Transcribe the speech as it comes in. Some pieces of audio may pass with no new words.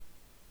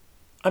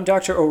I'm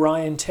Dr.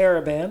 Orion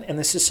Taraban, and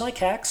this is Psych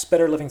Hacks,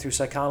 Better Living Through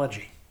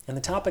Psychology. And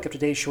the topic of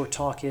today's short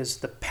talk is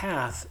the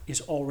path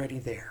is already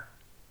there.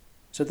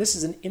 So this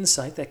is an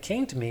insight that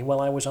came to me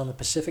while I was on the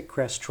Pacific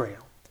Crest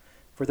Trail.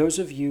 For those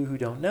of you who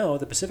don't know,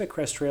 the Pacific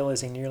Crest Trail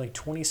is a nearly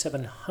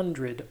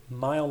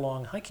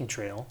 2,700-mile-long hiking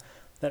trail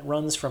that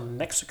runs from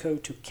Mexico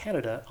to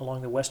Canada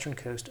along the western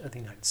coast of the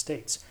United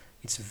States.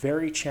 It's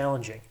very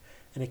challenging,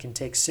 and it can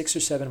take 6 or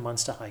 7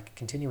 months to hike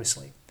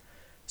continuously.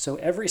 So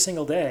every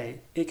single day,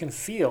 it can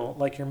feel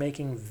like you're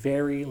making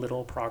very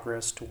little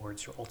progress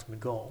towards your ultimate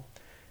goal.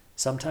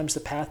 Sometimes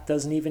the path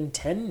doesn't even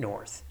tend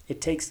north.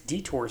 It takes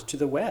detours to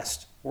the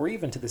west or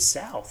even to the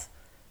south,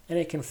 and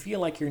it can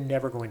feel like you're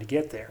never going to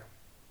get there.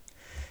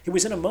 It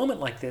was in a moment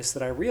like this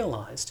that I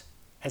realized,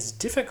 as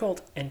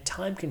difficult and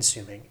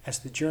time-consuming as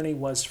the journey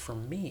was for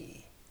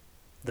me,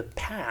 the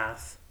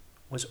path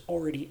was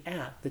already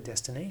at the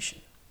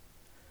destination.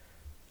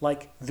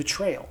 Like the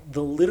trail,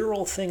 the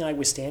literal thing I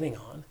was standing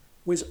on,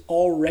 was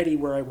already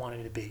where I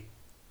wanted to be.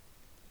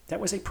 That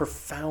was a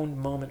profound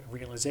moment of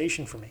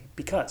realization for me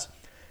because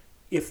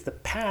if the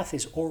path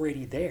is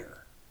already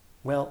there,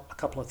 well, a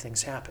couple of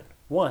things happen.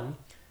 One,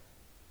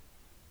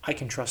 I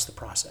can trust the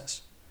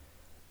process.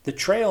 The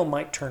trail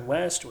might turn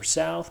west or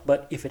south,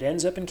 but if it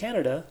ends up in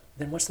Canada,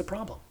 then what's the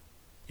problem?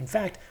 In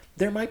fact,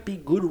 there might be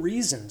good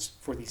reasons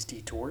for these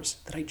detours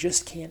that I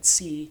just can't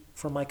see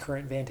from my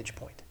current vantage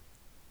point.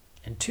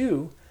 And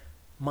two,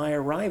 my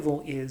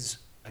arrival is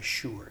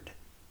assured.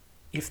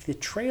 If the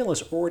trail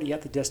is already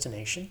at the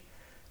destination,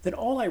 then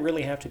all I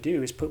really have to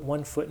do is put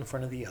one foot in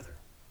front of the other.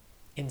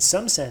 In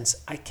some sense,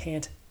 I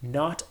can't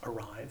not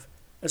arrive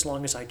as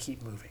long as I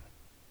keep moving.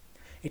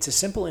 It's a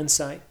simple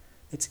insight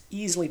that's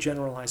easily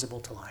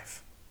generalizable to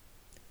life.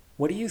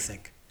 What do you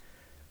think?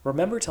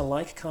 Remember to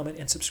like, comment,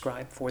 and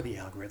subscribe for the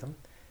algorithm.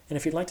 And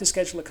if you'd like to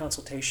schedule a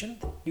consultation,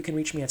 you can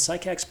reach me at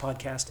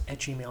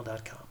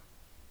psychhackspodcast@gmail.com.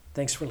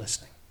 Thanks for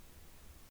listening.